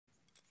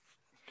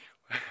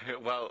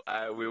Well,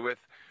 we're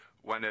with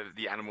one of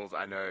the animals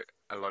I know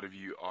a lot of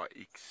you are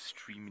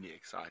extremely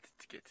excited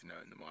to get to know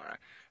in the Mara.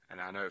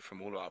 And I know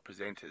from all our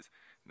presenters,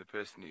 the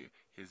person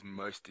who is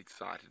most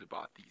excited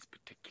about these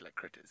particular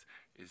critters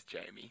is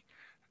Jamie.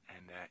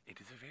 And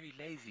it is a very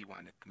lazy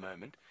one at the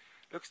moment.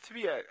 Looks to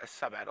be a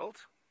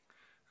sub-adult,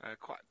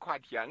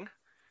 quite young,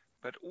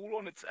 but all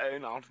on its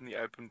own out in the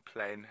open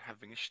plain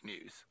having a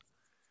snooze.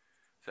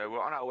 So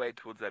we're on our way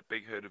towards that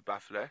big herd of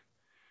buffalo.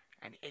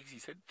 And Eggsy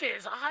said,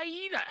 "There's a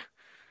hyena!"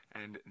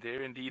 And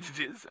there indeed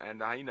it is,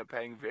 and the hyena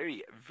paying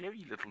very,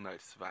 very little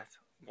notice of us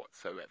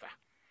whatsoever.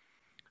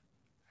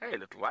 Hey,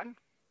 little one.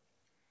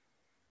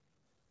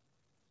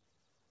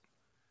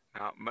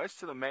 Now,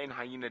 most of the main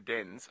hyena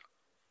dens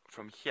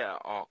from here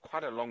are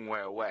quite a long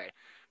way away,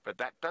 but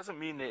that doesn't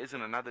mean there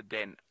isn't another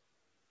den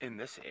in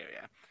this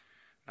area.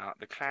 Now,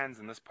 the clans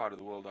in this part of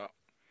the world are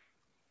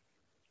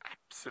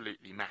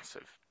absolutely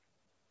massive,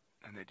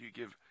 and they do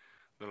give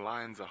the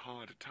lions a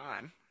harder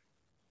time.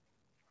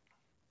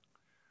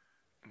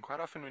 And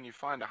quite often when you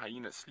find a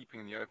hyena sleeping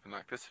in the open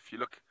like this, if you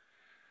look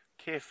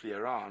carefully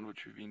around,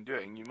 which we've been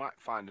doing, you might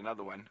find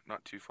another one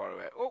not too far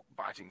away. Oh,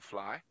 biting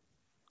fly.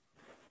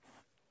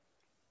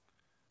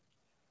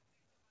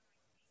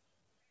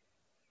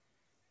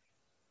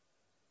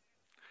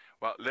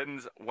 Well,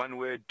 Lynn's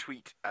one-word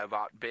tweet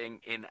about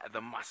being in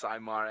the Masai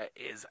Mara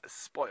is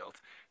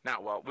spoilt. Now,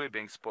 well, we're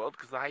being spoiled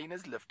because the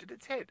hyena's lifted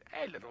its head.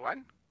 Hey, little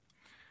one,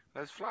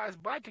 those flies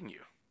biting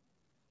you.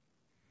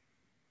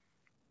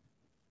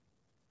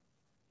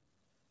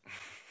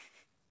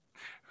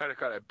 Had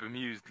quite a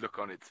bemused look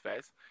on its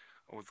face.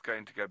 I was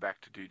going to go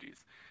back to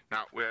doo-doos.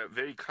 Now, we're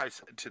very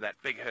close to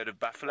that big herd of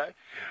buffalo,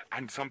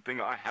 and something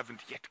I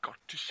haven't yet got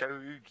to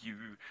show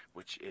you,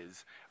 which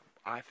is,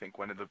 I think,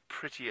 one of the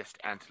prettiest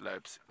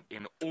antelopes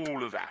in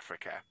all of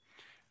Africa.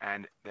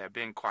 And they're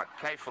being quite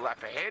playful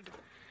up ahead,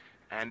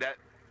 and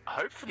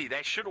hopefully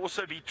they should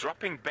also be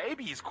dropping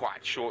babies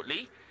quite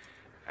shortly.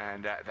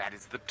 And that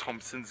is the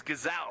Thompsons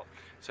Gazelle.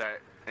 So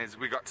as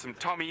we got some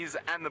Tommies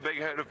and the big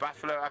herd of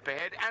buffalo up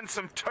ahead, and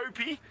some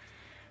Topi,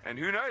 and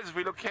who knows, if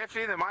we look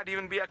carefully, there might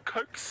even be a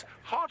Coke's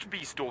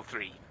hartebeest or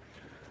three.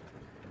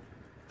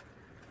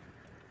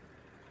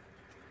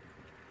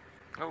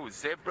 Oh,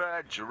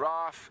 zebra,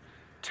 giraffe,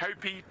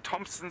 Topi,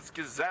 Thompsons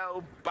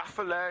Gazelle,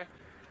 buffalo.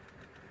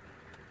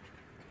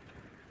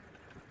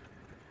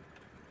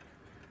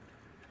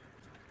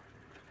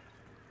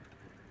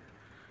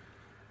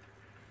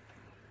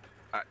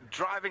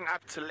 Driving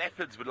up to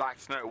leopards would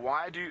like to know,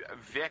 why do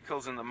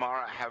vehicles in the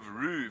Mara have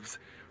roofs,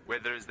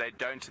 whereas they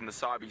don't in the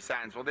Sabi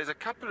Sands? Well, there's a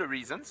couple of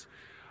reasons.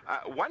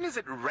 One is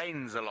it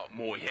rains a lot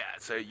more here,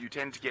 so you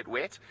tend to get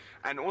wet.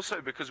 And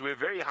also because we're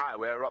very high,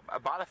 we're up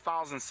about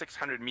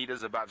 1,600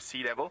 meters above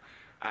sea level.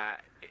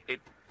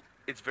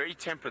 It's very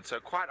temperate, so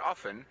quite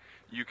often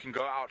you can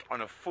go out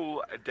on a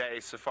full day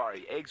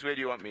safari. Eggs, where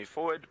do you want me?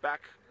 Forward,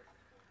 back?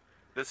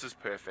 This is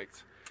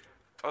perfect.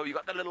 Oh, you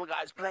got the little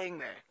guys playing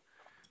there.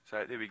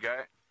 So there we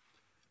go.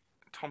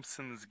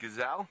 Thompsons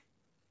Gazelle.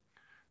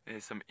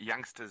 There's some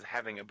youngsters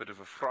having a bit of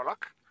a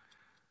frolic.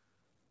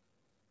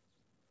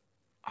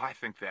 I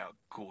think they are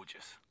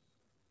gorgeous.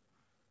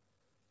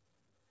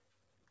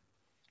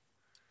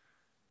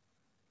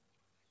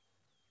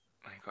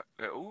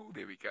 Oh,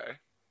 there we go.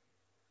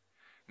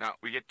 Now,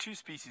 we get two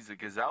species of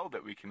gazelle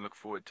that we can look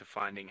forward to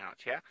finding out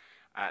here.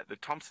 The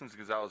Thompsons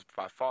Gazelle is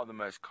by far the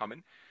most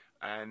common.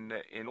 And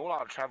in all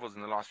our travels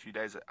in the last few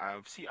days,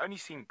 I've only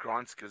seen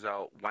Grant's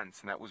gazelle once,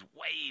 and that was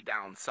way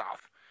down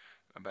south.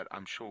 But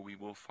I'm sure we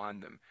will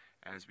find them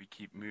as we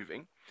keep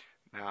moving.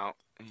 Now,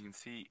 you can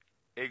see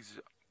eggs.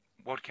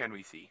 What can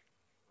we see?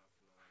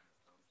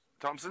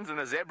 Thompsons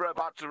and a zebra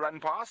about to run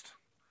past.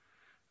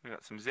 We've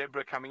got some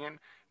zebra coming in.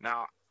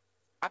 Now,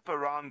 up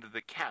around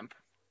the camp,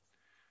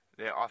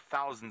 there are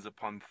thousands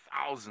upon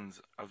thousands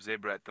of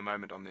zebra at the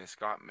moment on the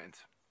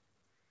escarpment.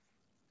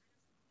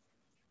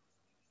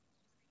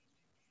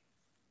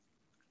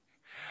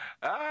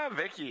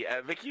 Vicky.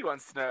 Vicky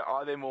wants to know,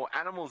 are there more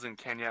animals in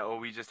Kenya, or are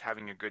we just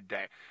having a good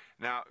day?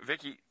 Now,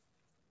 Vicky,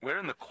 we're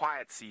in the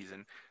quiet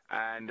season,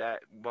 and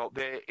well,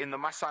 in the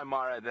Masai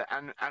Mara, the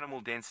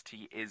animal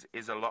density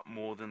is a lot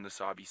more than the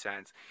Sabi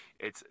Sands.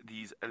 It's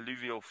these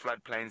alluvial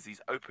floodplains,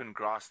 these open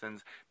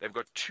grasslands. They've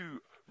got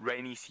 2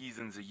 rainy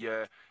seasons a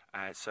year,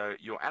 so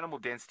your animal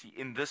density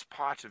in this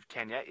part of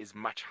Kenya is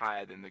much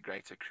higher than the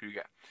Greater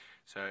Kruger.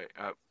 So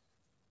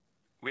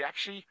we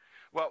actually,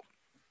 well,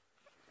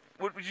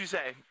 what would you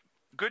say?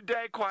 Good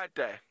day, quiet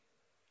day,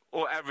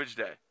 or average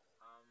day?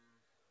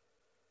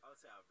 I would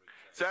say average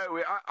day. So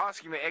we're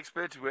asking the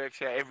expert who works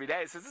here every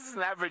day. So this is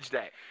an average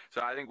day. So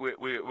I think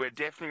we're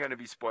definitely going to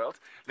be spoiled.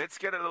 Let's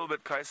get a little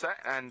bit closer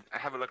and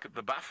have a look at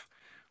the buff.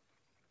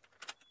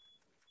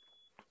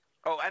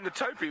 Oh, and the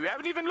Topi. We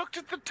haven't even looked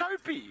at the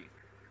Topi.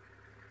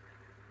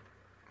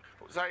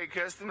 Sorry,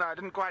 Kirsten, I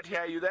didn't quite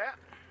hear you there.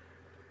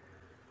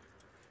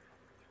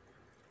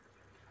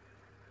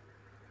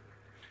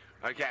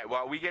 Okay,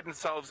 well, we get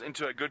ourselves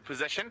into a good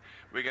position.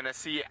 We're going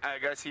to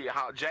go see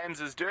how James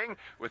is doing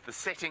with the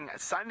setting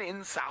sun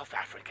in South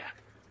Africa.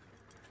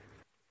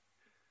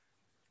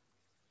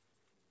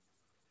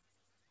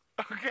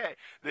 Okay,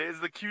 there's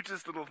the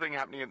cutest little thing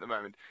happening at the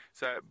moment.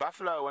 So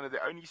buffalo are one of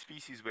the only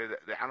species where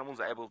the animals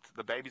are able to,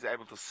 the babies are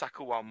able to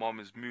suckle while mom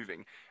is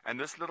moving. And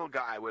this little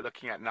guy we're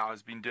looking at now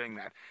has been doing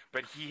that.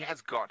 But he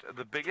has got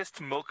the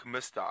biggest milk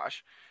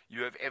mustache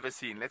you have ever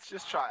seen. Let's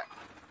just try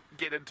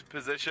get into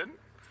position.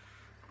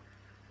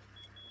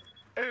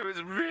 It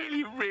was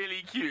really,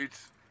 really cute.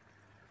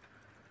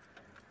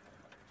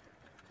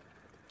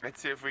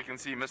 Let's see if we can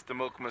see Mr.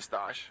 Milk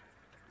Mustache.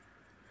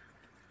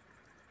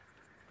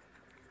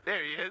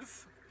 There he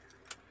is.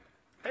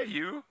 Hey,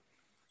 you.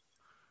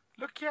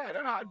 Look here,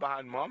 don't hide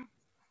behind mom.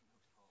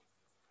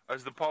 Oh,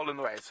 is the pole in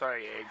the way?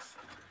 Sorry, eggs.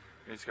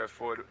 Let's go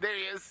forward. There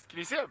he is. Can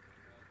you see him?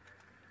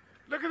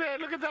 Look at that.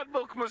 Look at that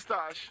milk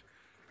mustache.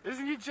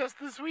 Isn't he just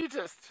the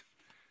sweetest?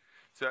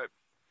 So,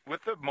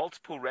 with the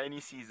multiple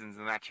rainy seasons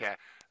and that here,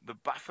 the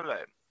buffalo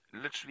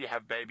literally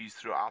have babies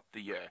throughout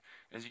the year.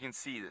 As you can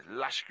see, there's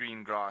lush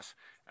green grass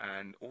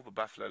and all the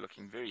buffalo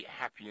looking very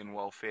happy and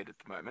well fed at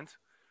the moment.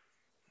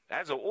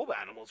 As are all the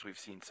animals we've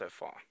seen so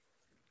far.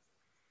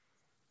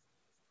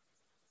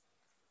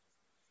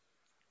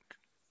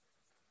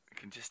 You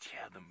can just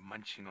hear them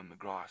munching on the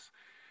grass.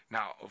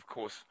 Now, of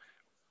course,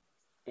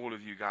 all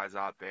of you guys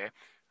out there,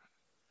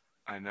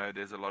 I know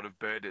there's a lot of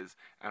birders,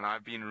 and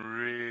I've been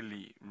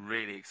really,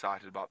 really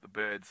excited about the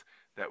birds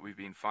that we've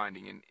been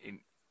finding in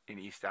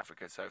East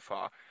Africa so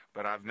far,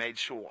 but I've made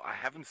sure I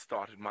haven't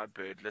started my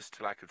bird list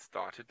till I could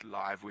start it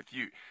live with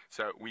you.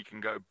 So we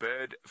can go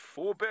bird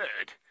for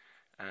bird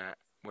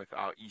with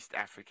our East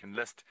African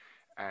list,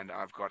 and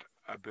I've got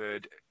a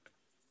bird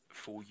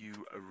for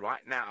you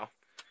right now,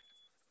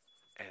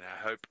 and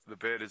I hope the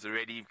birders are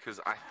ready, because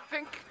I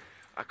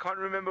can't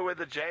remember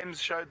whether James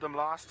showed them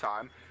last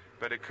time,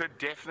 but it could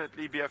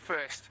definitely be a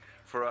first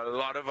for a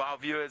lot of our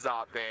viewers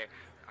out there,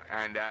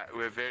 and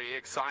we're very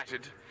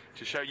excited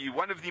to show you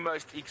one of the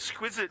most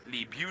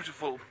exquisitely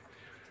beautiful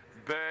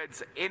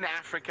birds in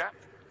Africa.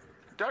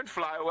 Don't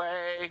fly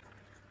away.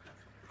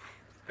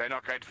 They're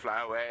not going to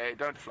fly away.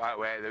 Don't fly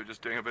away. They're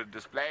just doing a bit of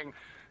displaying.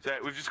 So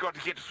we've just got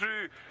to get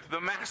through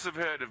the massive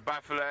herd of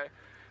buffalo,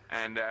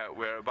 and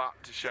we're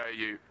about to show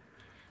you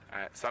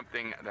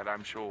something that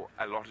I'm sure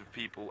a lot of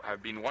people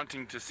have been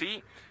wanting to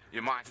see.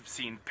 You might have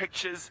seen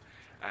pictures,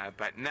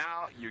 but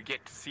now you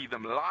get to see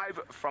them live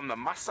from the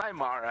Masai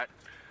Mara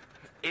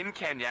in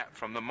Kenya,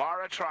 from the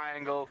Mara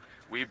Triangle.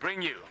 We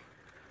bring you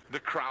the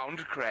crowned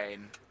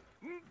crane.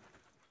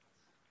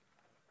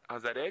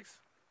 How's that, eggs?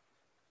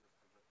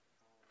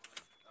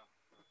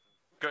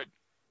 Good.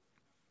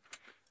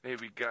 There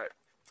we go.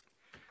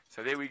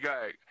 So there we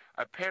go.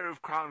 A pair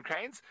of crowned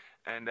cranes,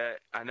 and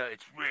I know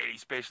it's really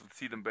special to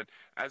see them, but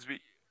as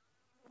we...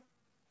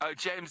 Oh,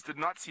 James did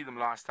not see them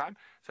last time.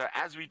 So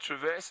as we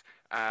traverse,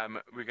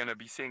 we're going to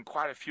be seeing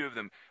quite a few of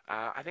them.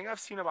 I think I've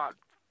seen about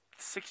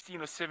 16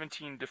 or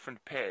 17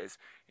 different pairs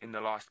in the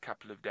last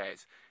couple of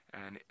days,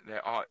 and they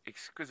are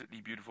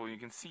exquisitely beautiful. You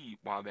can see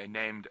why they're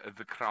named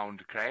the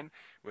crowned crane,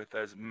 with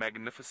those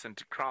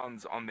magnificent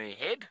crowns on their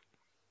head,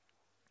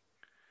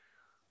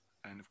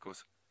 and of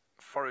course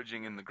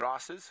foraging in the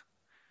grasses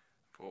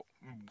for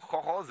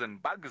hohos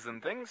and bugs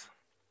and things.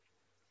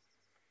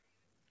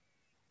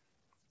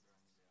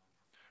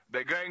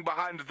 They're going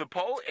behind the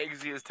pole.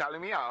 Eggsy is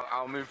telling me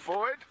I'll move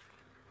forward.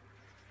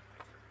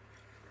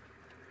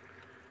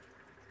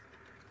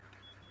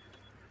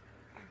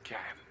 Okay.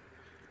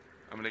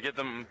 I'm going to get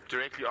them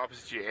directly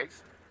opposite you,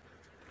 Eggs.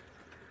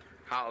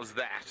 How's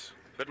that?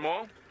 Bit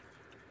more?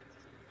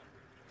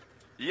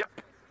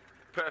 Yep.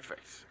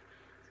 Perfect.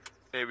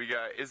 There we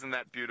go. Isn't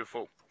that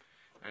beautiful?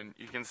 And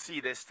you can see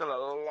there's still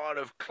a lot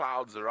of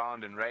clouds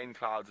around and rain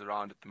clouds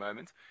around at the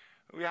moment.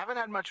 We haven't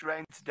had much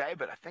rain today,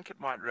 but I think it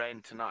might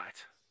rain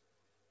tonight.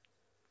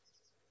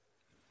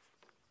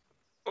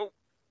 Oh.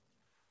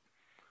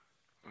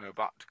 We're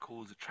about to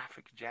cause a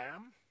traffic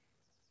jam.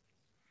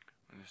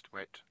 I'll just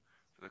wait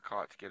for the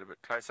car to get a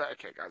bit closer.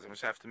 Okay, guys, I'm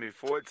just have to move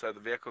forward so the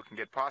vehicle can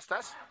get past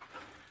us.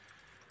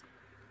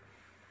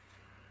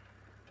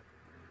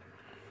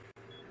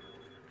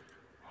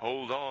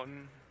 Hold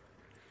on.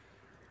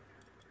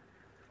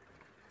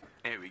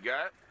 There we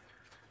go.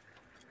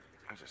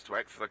 I'll just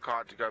wait for the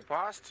car to go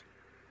past.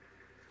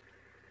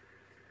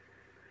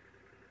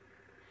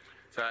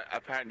 So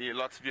apparently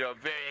lots of you are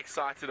very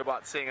excited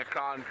about seeing a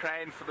crowned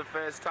crane for the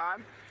first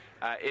time.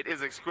 It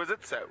is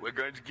exquisite, so we're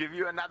going to give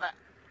you another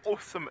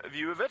awesome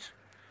view of it.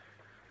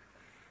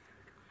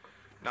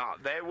 Now,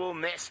 they will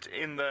nest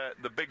in the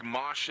big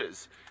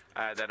marshes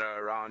that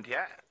are around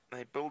here.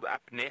 They build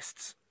up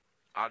nests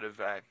out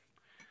of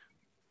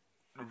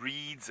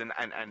reeds and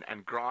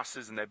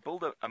grasses, and they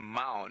build a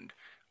mound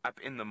up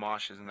in the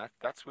marshes, and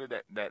that's where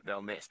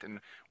they'll nest.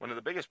 And one of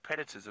the biggest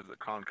predators of the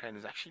crowned crane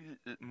is actually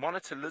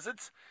monitor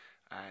lizards,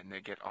 and they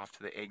get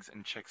after the eggs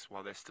and chicks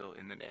while they're still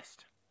in the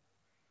nest.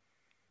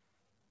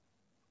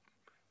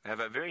 They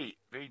have a very,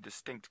 very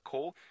distinct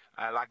call.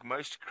 Like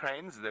most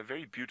cranes, they're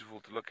very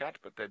beautiful to look at,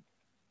 but they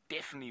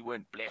definitely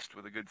weren't blessed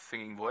with a good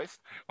singing voice.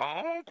 So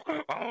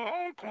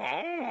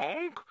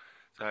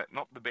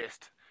not the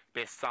best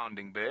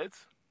sounding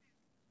birds.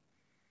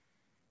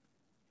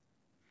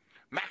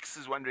 Max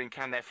is wondering,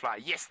 can they fly?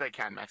 Yes, they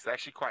can, Max. They're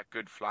actually quite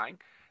good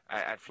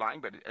at flying,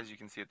 but as you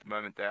can see at the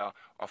moment, they are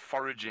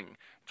foraging,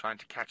 trying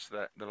to catch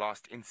the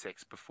last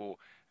insects before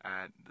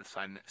the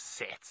sun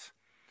sets.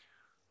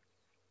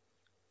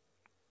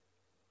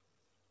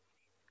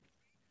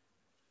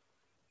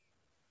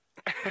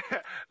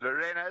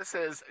 Lorena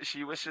says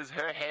she wishes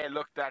her hair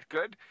looked that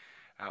good.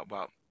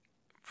 Well,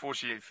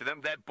 fortunately for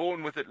them, they're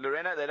born with it,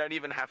 Lorena. They don't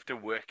even have to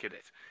work at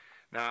it.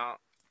 Now,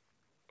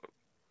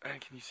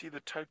 can you see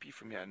the Topi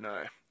from here?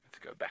 No. Let's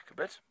go back a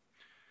bit.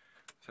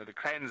 So the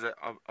cranes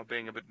are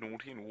being a bit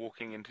naughty and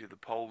walking into the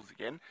poles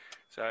again.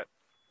 So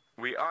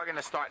we are going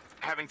to start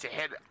having to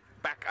head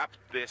back up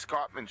the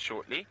escarpment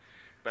shortly.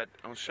 But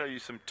I'll show you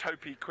some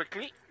Topi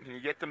quickly. Can you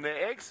get them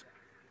their eggs?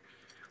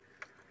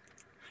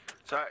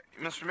 So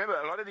you must remember,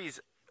 a lot of these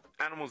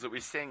animals that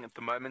we're seeing at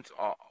the moment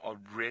are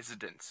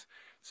residents.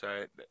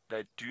 So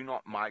they do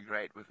not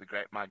migrate with the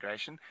Great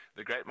Migration.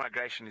 The Great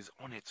Migration is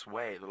on its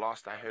way. The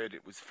last I heard,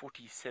 it was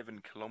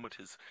 47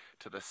 kilometers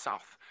to the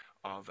south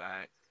of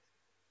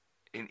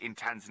in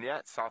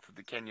Tanzania, south of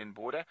the Kenyan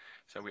border.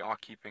 So we are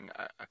keeping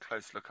a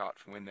close lookout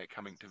for when they're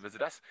coming to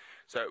visit us.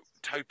 So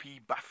Topi,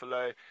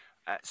 buffalo,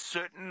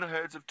 certain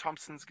herds of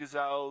Thompsons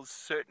gazelles,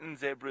 certain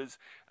zebras.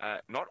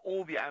 Not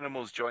all the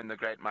animals join the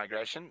Great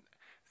Migration.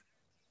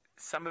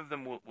 Some of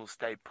them will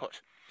stay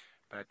put.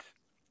 But,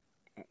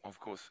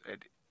 of course,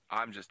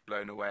 I'm just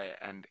blown away.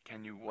 And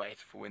can you wait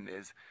for when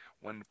there's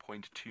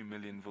 1.2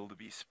 million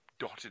wildebeest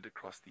dotted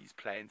across these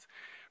plains?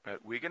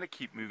 But we're going to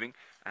keep moving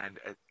and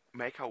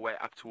make our way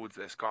up towards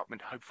the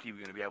escarpment. Hopefully we're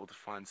going to be able to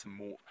find some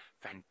more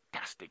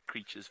fantastic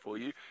creatures for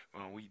you.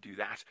 While we do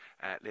that,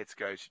 let's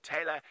go to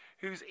Taylor,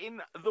 who's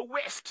in the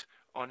west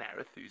on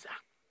Arathusa.